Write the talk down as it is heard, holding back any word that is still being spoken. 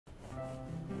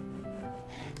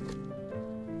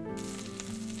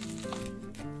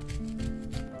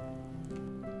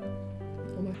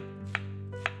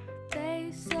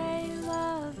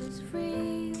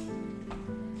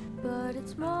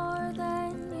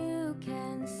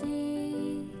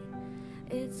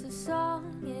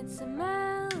It's a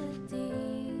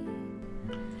melody.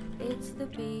 It's the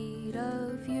beat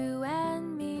of you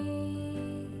and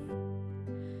me.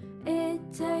 It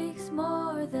takes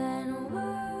more than a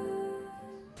word.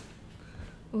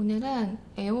 오늘은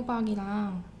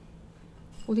애호박이랑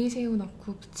보리새우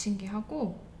넣고 부침개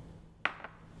하고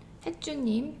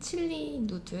셋주님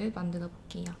칠리누들 만들어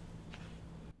볼게요.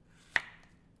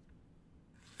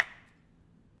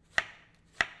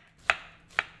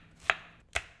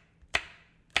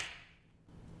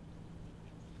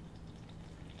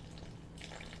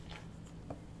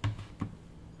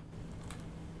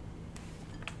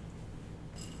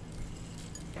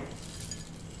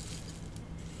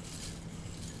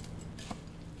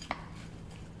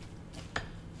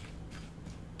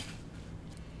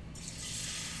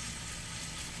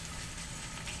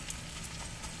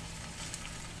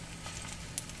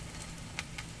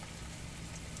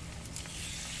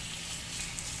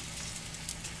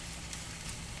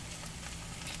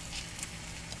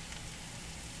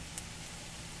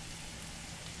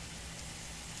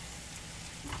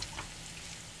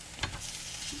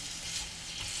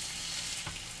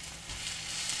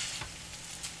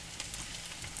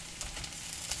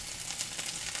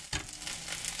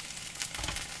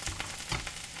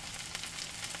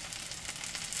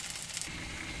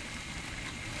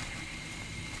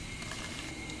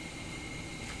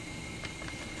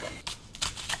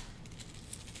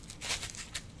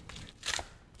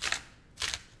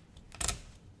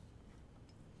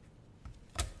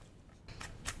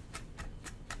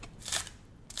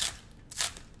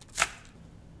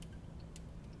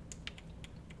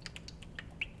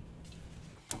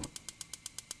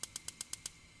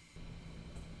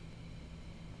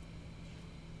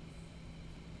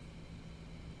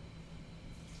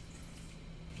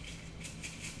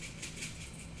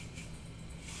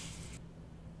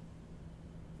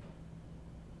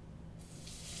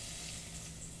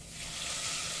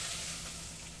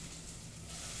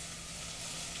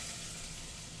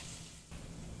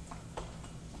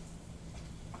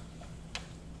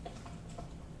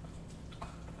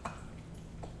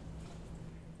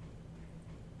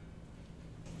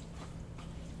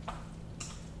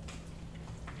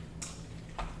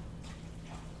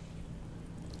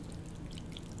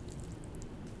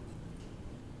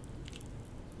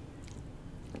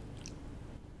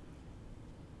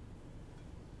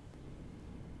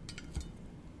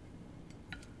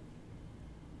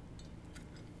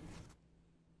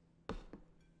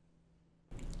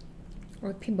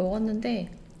 얼핏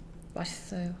먹었는데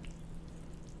맛있어요.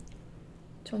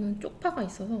 저는 쪽파가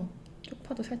있어서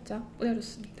쪽파도 살짝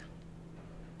뿌려줬습니다.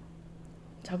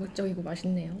 자극적이고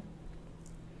맛있네요.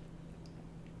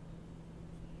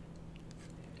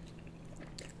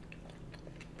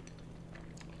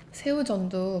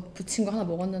 새우전도 부친 거 하나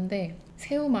먹었는데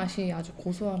새우 맛이 아주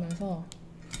고소하면서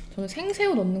저는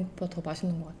생새우 넣는 것보다 더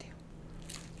맛있는 것 같아요.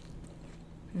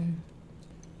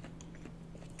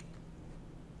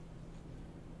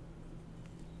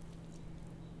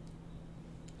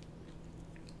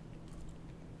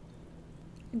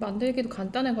 만들기도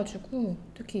간단해가지고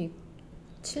특히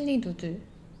칠리누들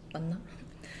맞나?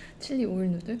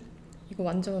 칠리오일누들? 이거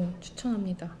완전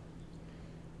추천합니다.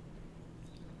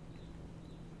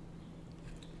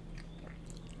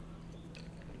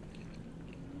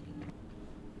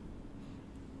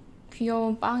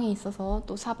 귀여운 빵이 있어서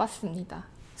또 사봤습니다.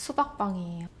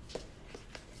 수박빵이에요.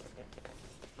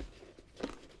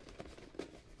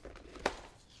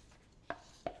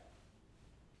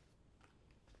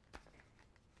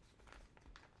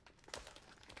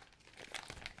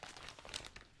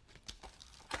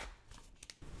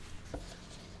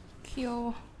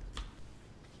 귀여워.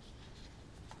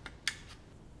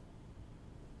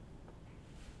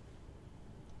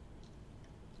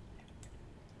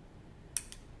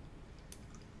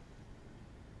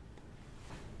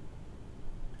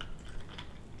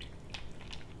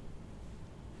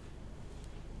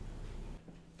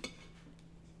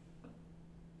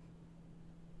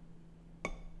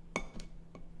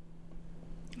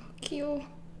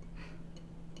 귀여워.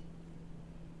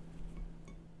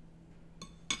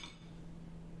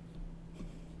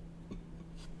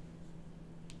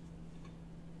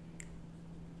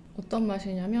 어떤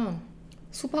맛이냐면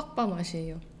수박바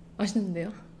맛이에요.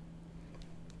 맛있는데요?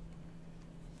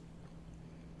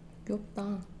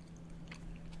 귀엽다.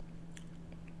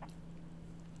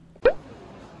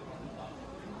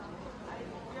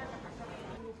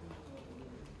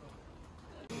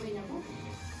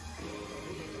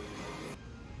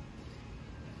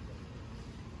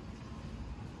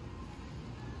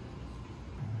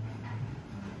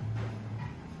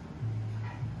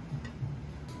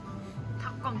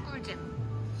 닭광 꿀잼.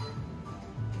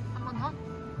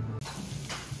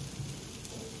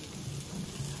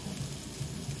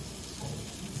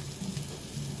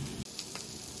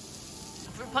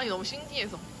 자판이 너무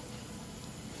신기해서.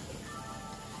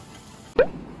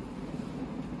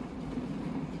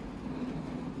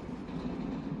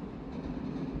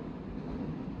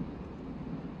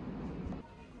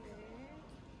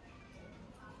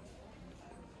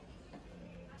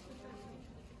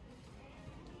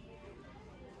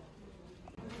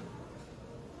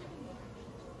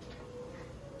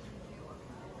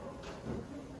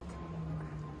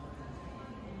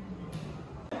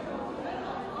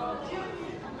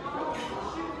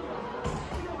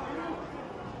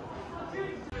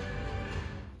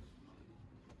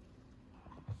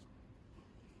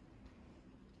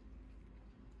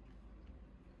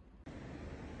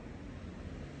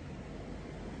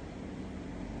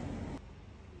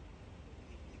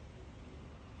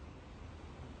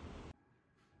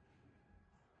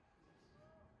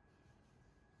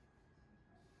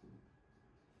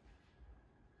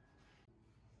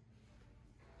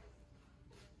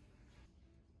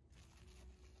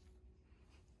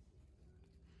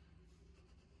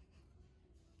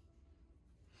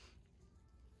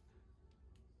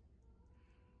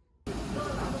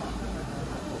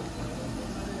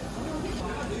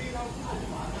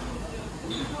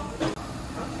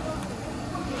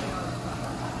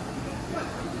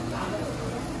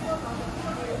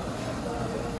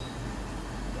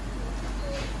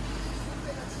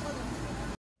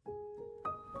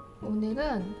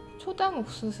 오늘은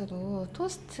초당옥수수로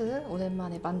토스트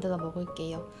오랜만에 만들어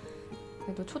먹을게요.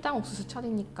 그래도 초당옥수수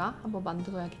철이니까 한번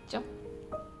만들어야겠죠?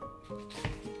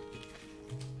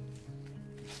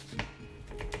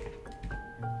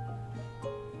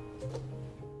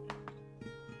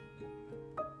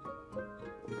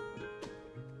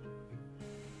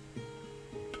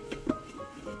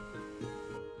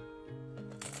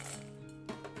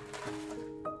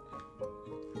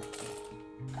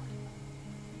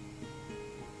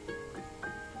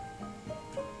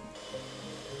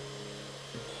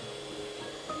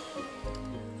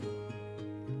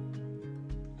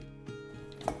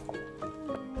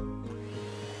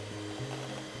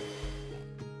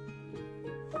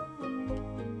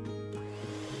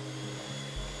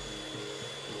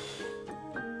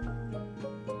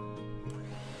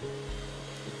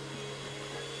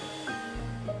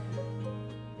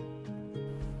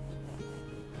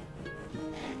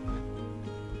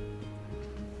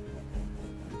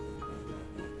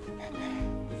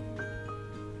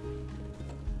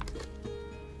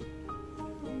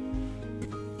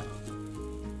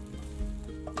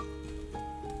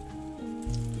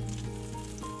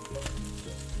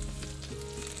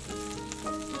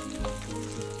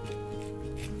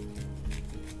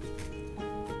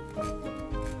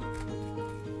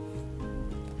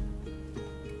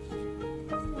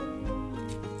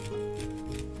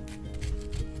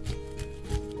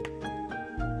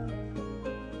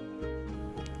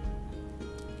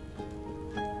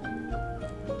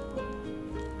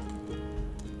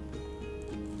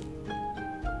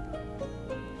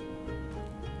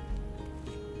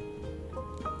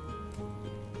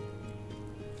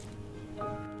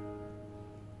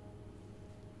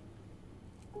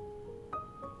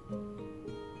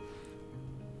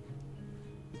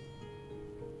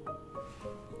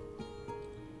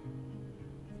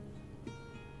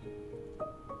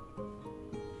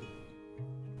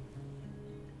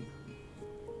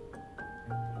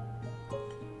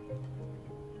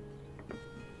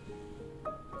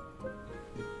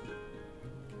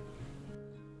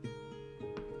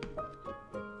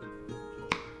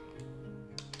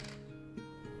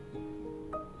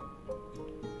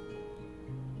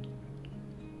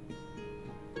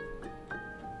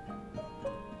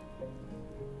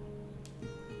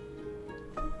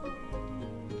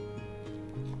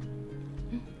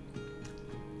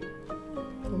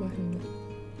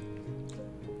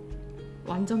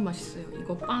 완전 맛있어요.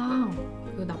 이거 빵,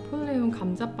 그 나폴레옹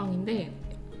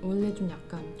감자빵인데 원래 좀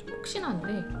약간 좀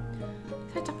폭신한데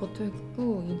살짝 버터에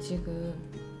굽고 이 지금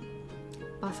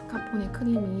마스카포네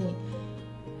크림이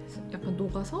약간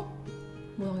녹아서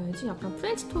뭐라 해야지? 약간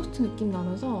프렌치 토스트 느낌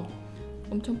나면서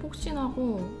엄청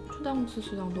폭신하고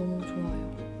초당옥수수랑 너무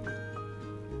좋아요.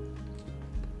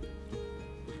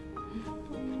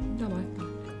 진짜 맛있다.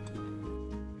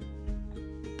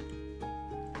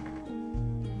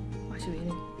 맛이 왜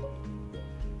이래?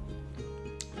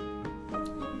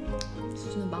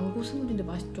 저는 망고 스무디인데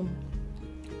맛이 좀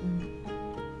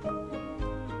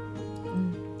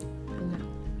별로야.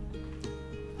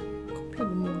 커피를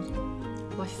못 먹어서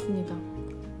맛있습니다.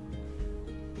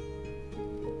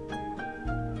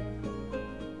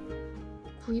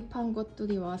 구입한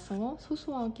것들이 와서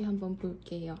소소하게 한번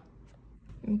볼게요.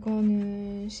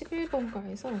 이거는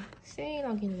 11번가에서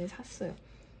세일하길래 샀어요.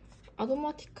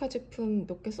 아로마티카 제품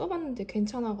몇 개 써봤는데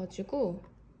괜찮아가지고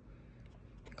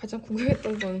가장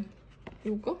궁금했던 건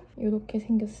이거? 이렇게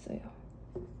생겼어요.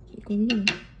 이걸로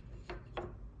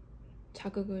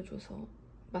자극을 줘서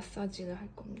마사지를 할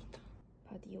겁니다.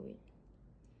 바디 오일.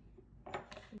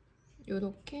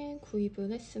 이렇게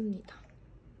구입을 했습니다.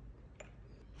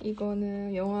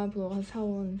 이거는 영화 보러 가서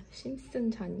사온 심슨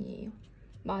잔이에요.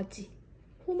 마지.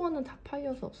 호머는 다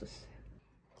팔려서 없었어요.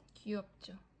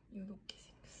 귀엽죠? 이렇게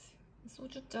생겼어요.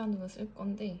 소주잔으로 쓸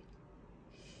건데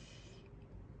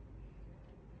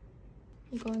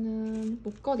이거는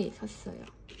목걸이 샀어요.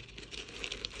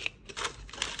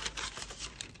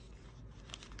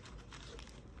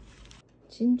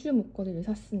 진주 목걸이를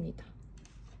샀습니다.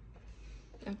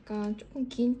 약간 조금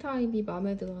긴 타입이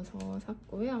마음에 들어서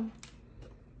샀고요.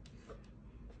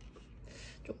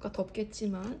 조금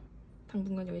덥겠지만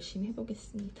당분간 열심히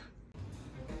해보겠습니다.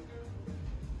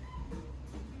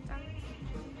 짠!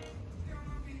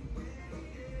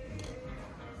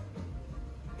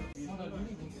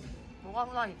 뭐가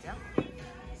후라이드야?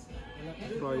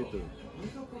 프라이드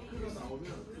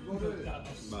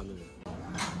마늘.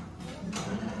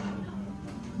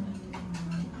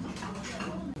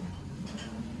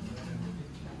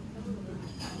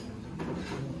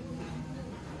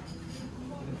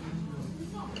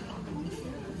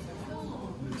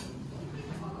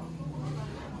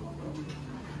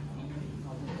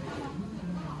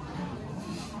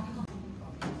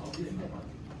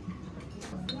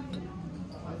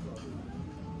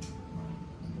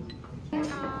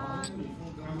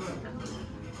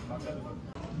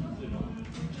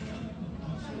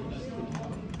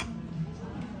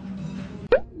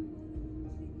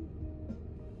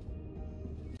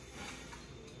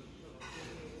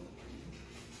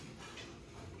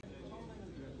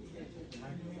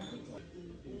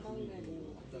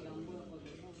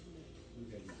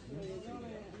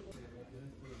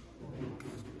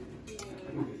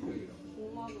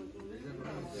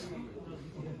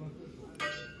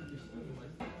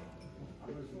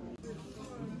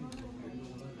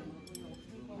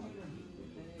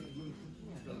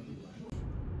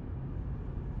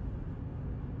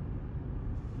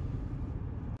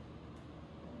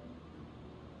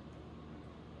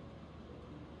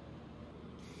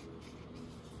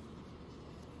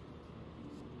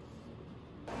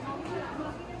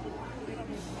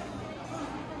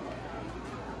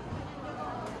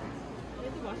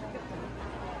 얘도 맛있겠다.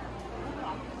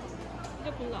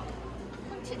 이제 골라.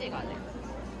 콘치즈 가네.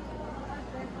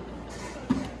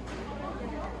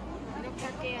 이렇게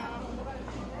할게요.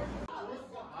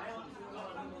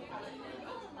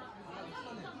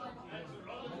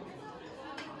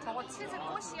 저거 치즈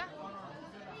꽃이야?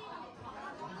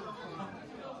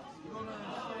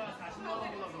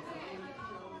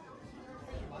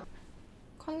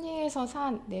 컬리에서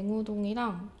산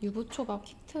냉우동이랑 유부초밥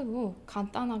키트로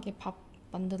간단하게 밥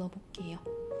만들어 볼게요.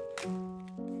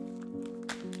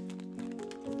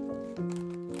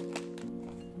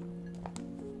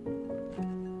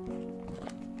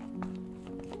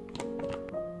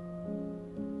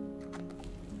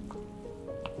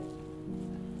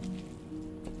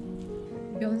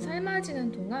 면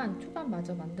삶아지는 동안 초밥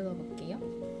마저 만들어 볼게요.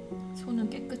 손은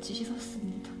깨끗이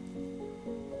씻었습니다.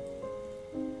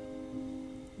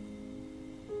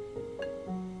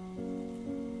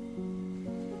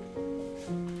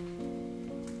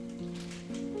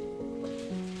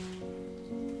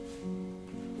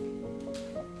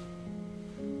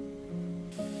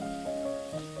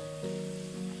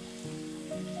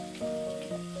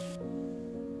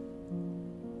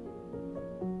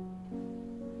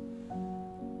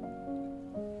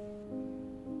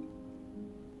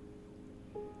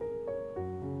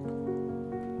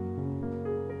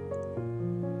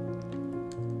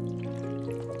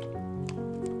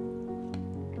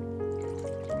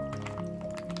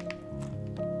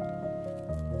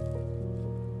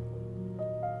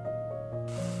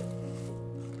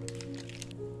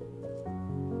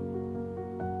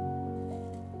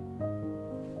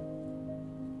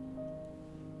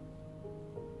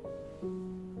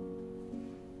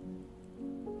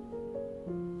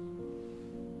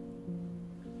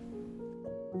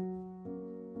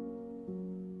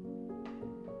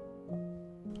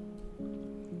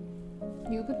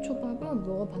 유부초밥은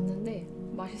먹어봤는데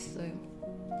맛있어요.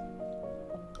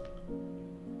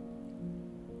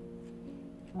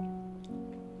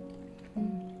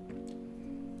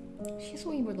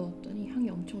 시소잎을 넣었더니 향이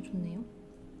엄청 좋네요.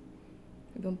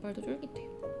 면발도 쫄깃해요.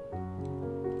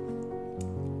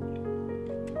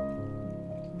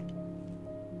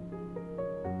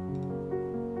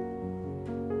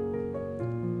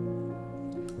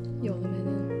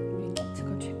 여름에는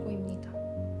밀키트가 최고입니다.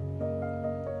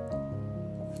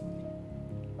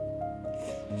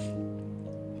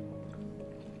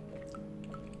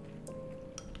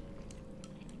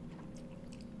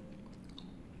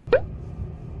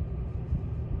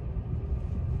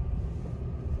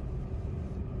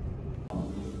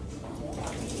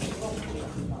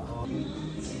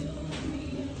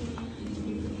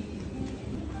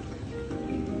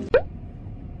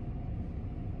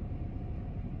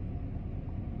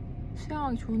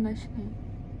 수영하기 좋은 날씨네.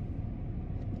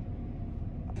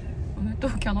 오늘 또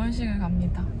결혼식을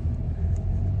갑니다.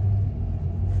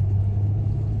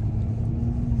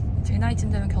 제 나이쯤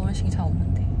되면 결혼식이 잘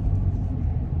없는데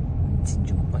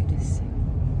진주 먹방이 됐어요.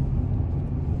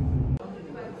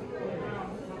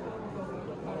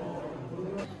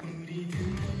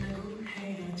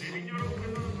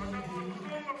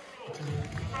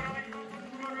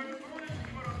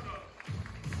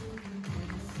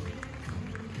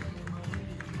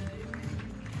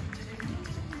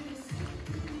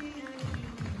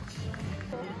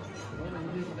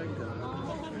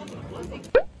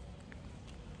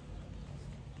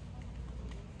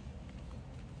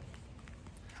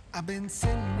 I've been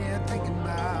sitting there thinking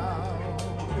about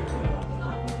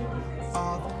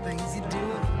all the things you do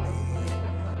for me,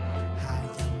 how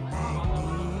you make me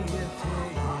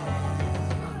feel.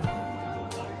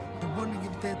 I'm wondering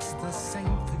if it's the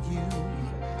same for you,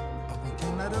 but when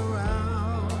you're not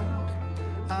around,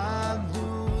 I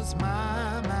lose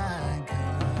my mind,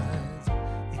 'cause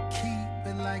you keep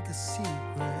it like a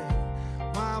secret.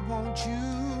 Why won't you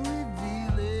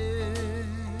reveal it?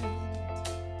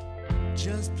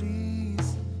 Just please